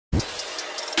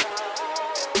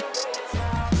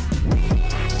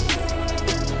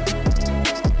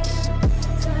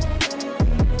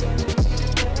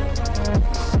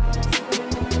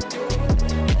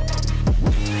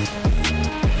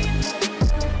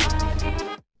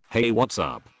Hey, what's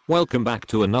up? Welcome back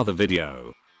to another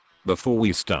video. Before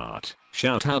we start,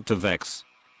 shout out to Vex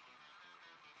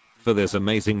for this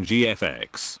amazing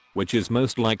GFX, which is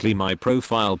most likely my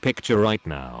profile picture right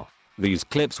now. These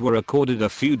clips were recorded a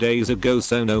few days ago,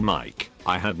 so no mic.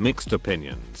 I had mixed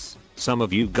opinions. Some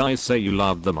of you guys say you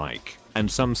love the mic,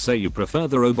 and some say you prefer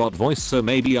the robot voice, so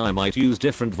maybe I might use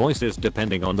different voices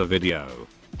depending on the video.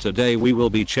 Today we will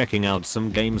be checking out some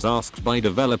games asked by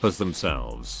developers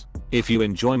themselves. If you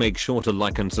enjoy, make sure to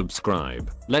like and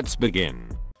subscribe. Let's begin.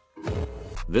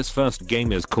 This first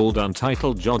game is called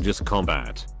Untitled JOJO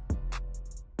Combat.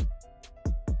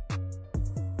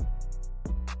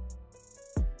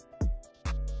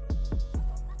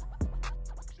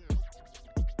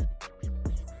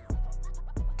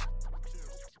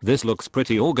 This looks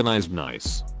pretty organized,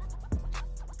 nice.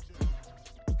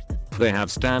 They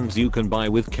have stands you can buy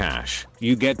with cash.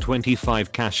 You get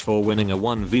 25 cash for winning a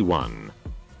 1v1.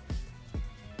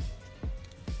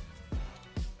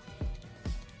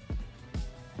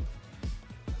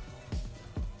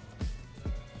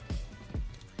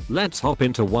 Let's hop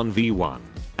into 1v1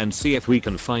 and see if we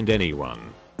can find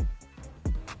anyone.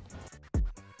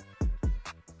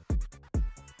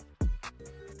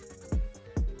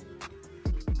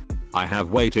 I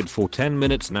have waited for 10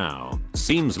 minutes now.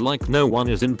 Seems like no one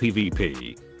is in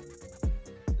PvP.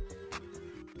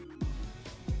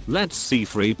 Let's see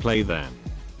free play then.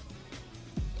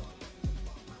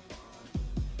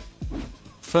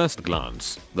 First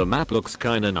glance, the map looks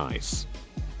kinda nice.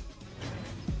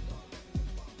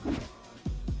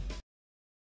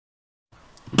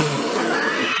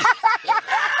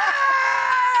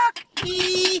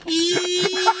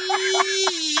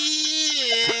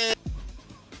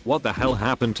 What the hell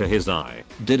happened to his eye?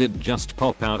 Did it just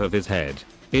pop out of his head?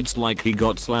 It's like he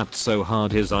got slapped so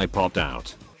hard his eye popped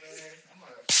out.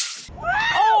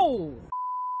 Oh!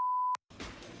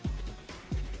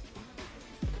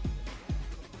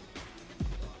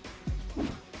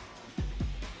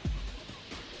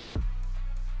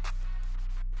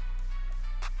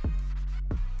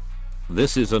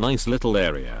 This is a nice little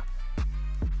area.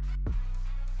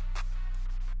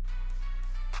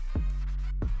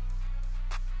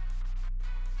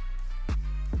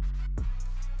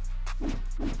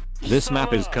 This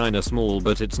map is kinda small,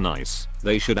 but it's nice.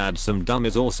 They should add some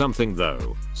dummies or something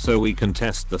though, so we can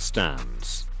test the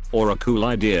stands. Or a cool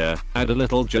idea, add a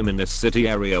little gym in this city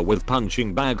area with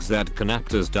punching bags that can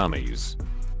act as dummies.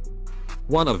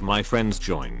 One of my friends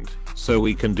joined, so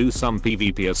we can do some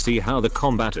PvP and see how the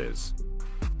combat is.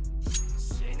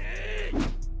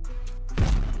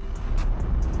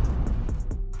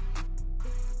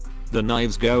 The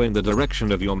knives go in the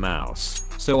direction of your mouse,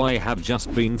 so I have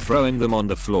just been throwing them on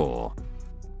the floor.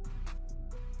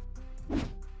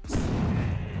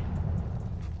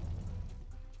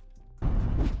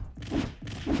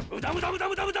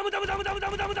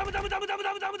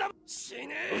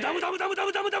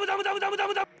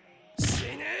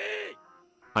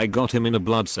 I got him in a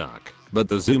bloodsuck, but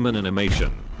the zoom in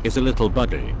animation is a little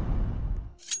buggy.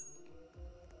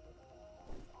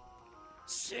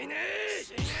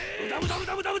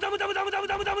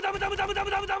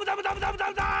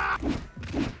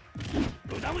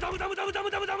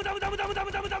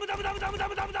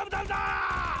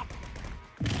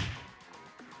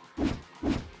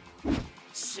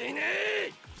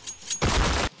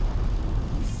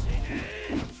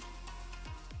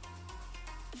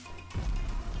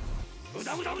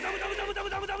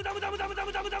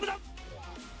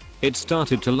 It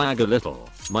started to lag a little.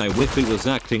 My Wi-Fi was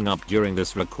acting up during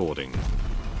this recording.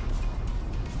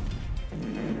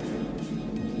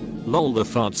 Lol, the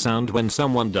fart sound when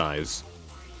someone dies.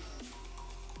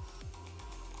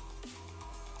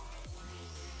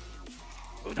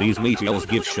 These meteors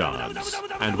give shards,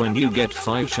 and when you get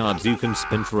 5 shards you can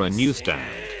spin for a new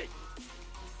stand.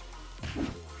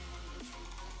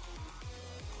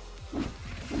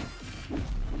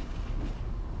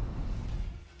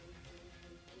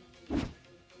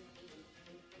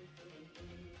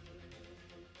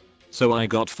 So I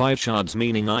got 5 shards,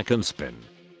 meaning I can spin.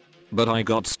 But I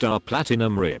got star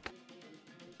platinum, rip.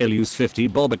 I'll use 50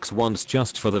 Bobux once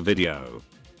just for the video.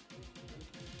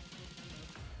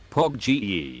 Pog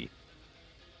GE.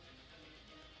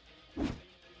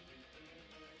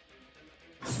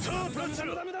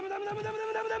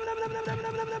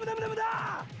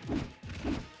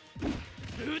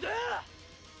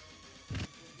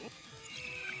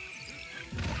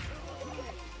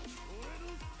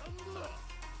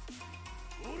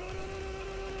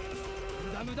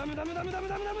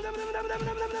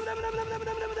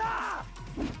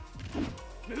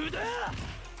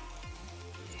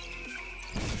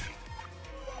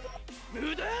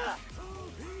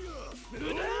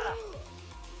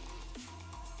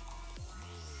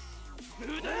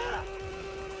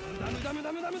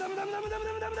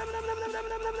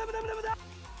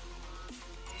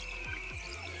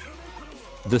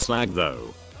 This lag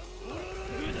though.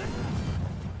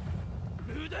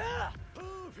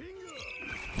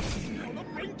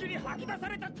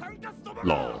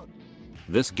 Lol.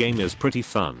 This game is pretty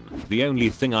fun. The only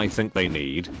thing I think they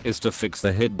need is to fix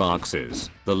the hitboxes.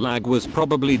 The lag was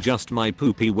probably just my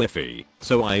poopy Wi-Fi,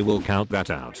 so I will count that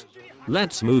out.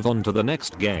 Let's move on to the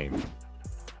next game.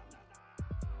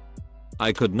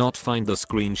 I could not find the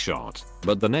screenshot,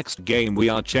 but the next game we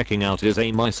are checking out is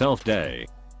a myself day.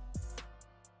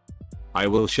 I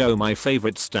will show my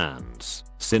favorite stands,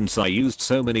 since I used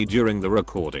so many during the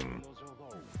recording.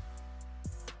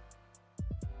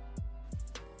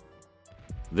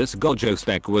 This JOJO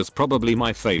spec was probably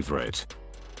my favorite.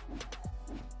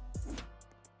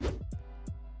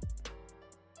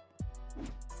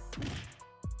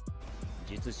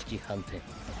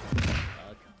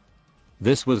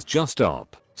 This was just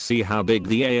op. See how big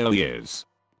the AoE is.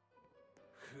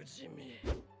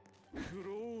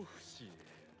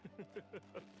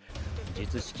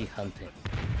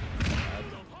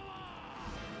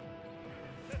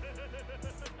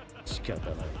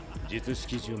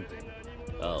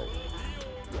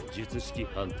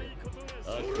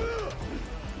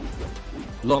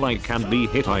 Lol, I can't be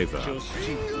hit either.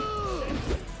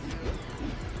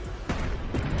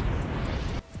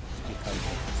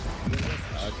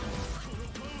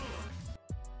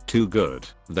 Too good.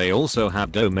 They also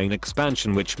have domain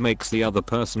expansion, which makes the other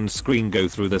person's screen go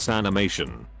through this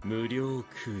animation.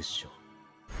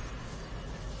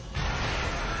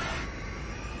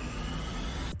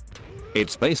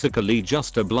 It's basically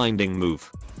just a blinding move.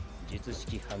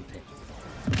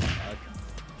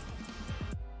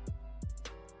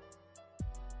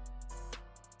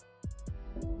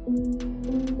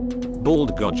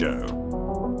 Bald JOJO.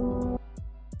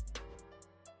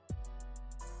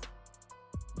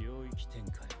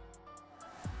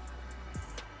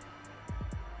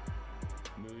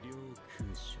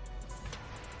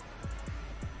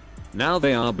 Now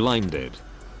they are blinded.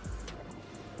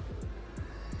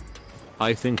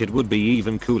 I think it would be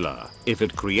even cooler if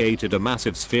it created a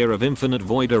massive sphere of infinite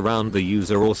void around the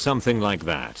user or something like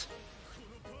that.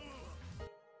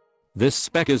 This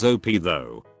spec is OP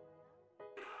though.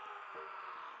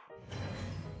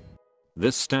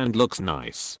 This stand looks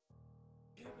nice.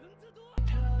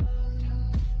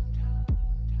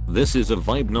 This is a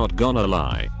vibe, not gonna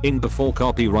lie, in before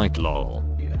copyright lol.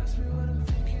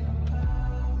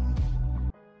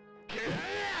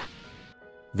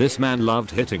 This man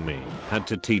loved hitting me, had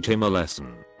to teach him a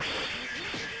lesson.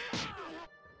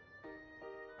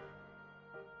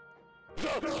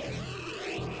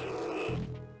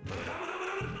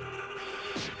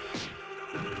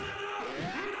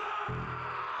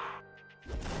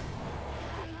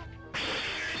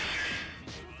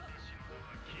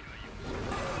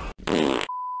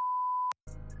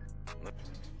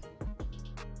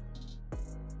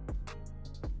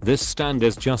 This stand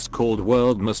is just called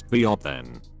World Must Be Op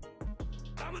then.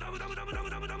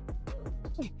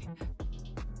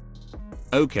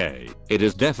 Okay, it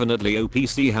is definitely OP.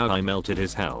 See how I melted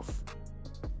his health.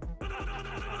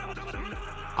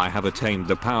 I have attained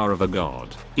the power of a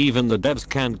god. Even the devs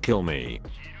can't kill me.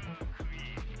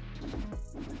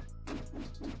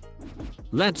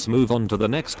 Let's move on to the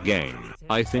next game.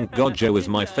 I think JOJO is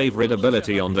my favorite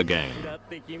ability on the game.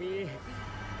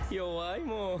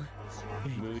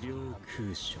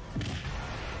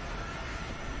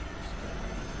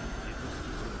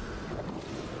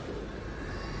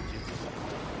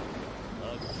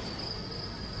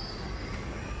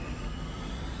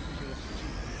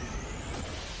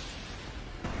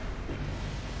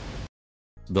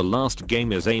 The last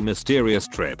game is A Mysterious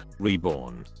Trip,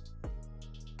 Reborn.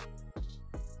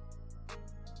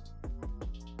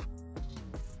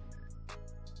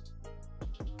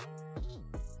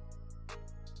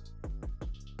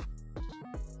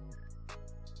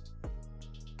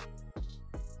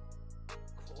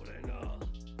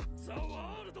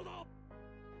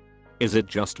 Is it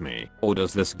just me, or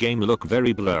does this game look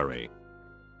very blurry?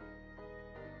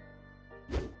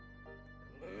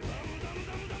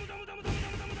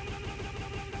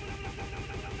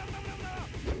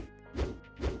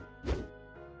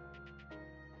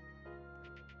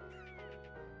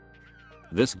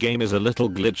 This game is a little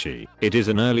glitchy. It is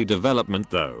in early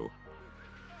development though.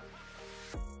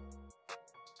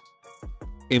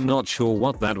 I'm not sure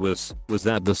what that was. Was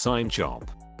that the sign chop?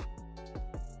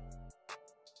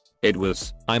 It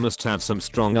was. I must have some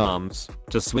strong arms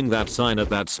to swing that sign at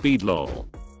that speed lol.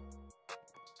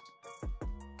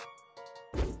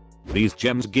 These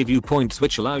gems give you points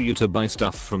which allow you to buy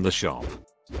stuff from the shop.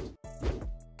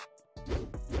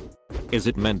 Is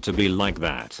it meant to be like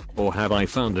that, or have I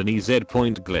found an EZ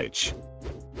point glitch?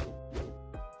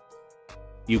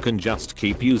 You can just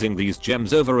keep using these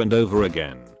gems over and over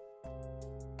again.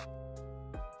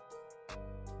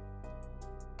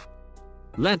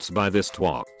 Let's buy this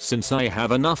twok since I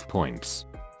have enough points.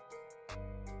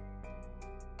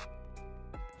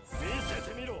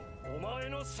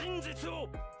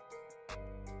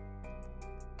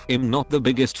 I'm not the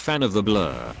biggest fan of the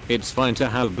blur. It's fine to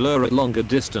have blur at longer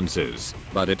distances,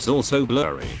 but it's also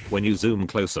blurry when you zoom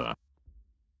closer.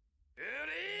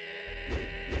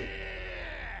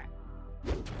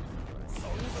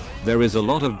 There is a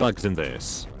lot of bugs in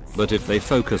this, but if they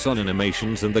focus on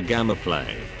animations and the gamma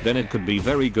play, then it could be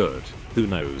very good, who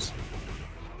knows.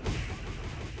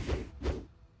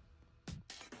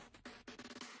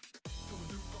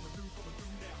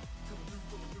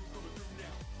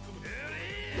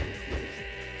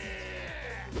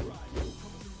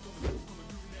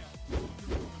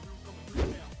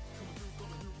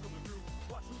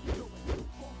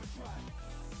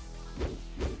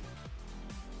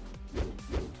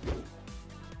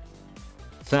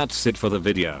 That's it for the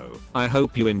video. I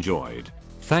hope you enjoyed.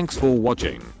 Thanks for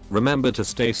watching. Remember to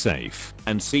stay safe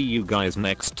and see you guys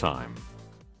next time.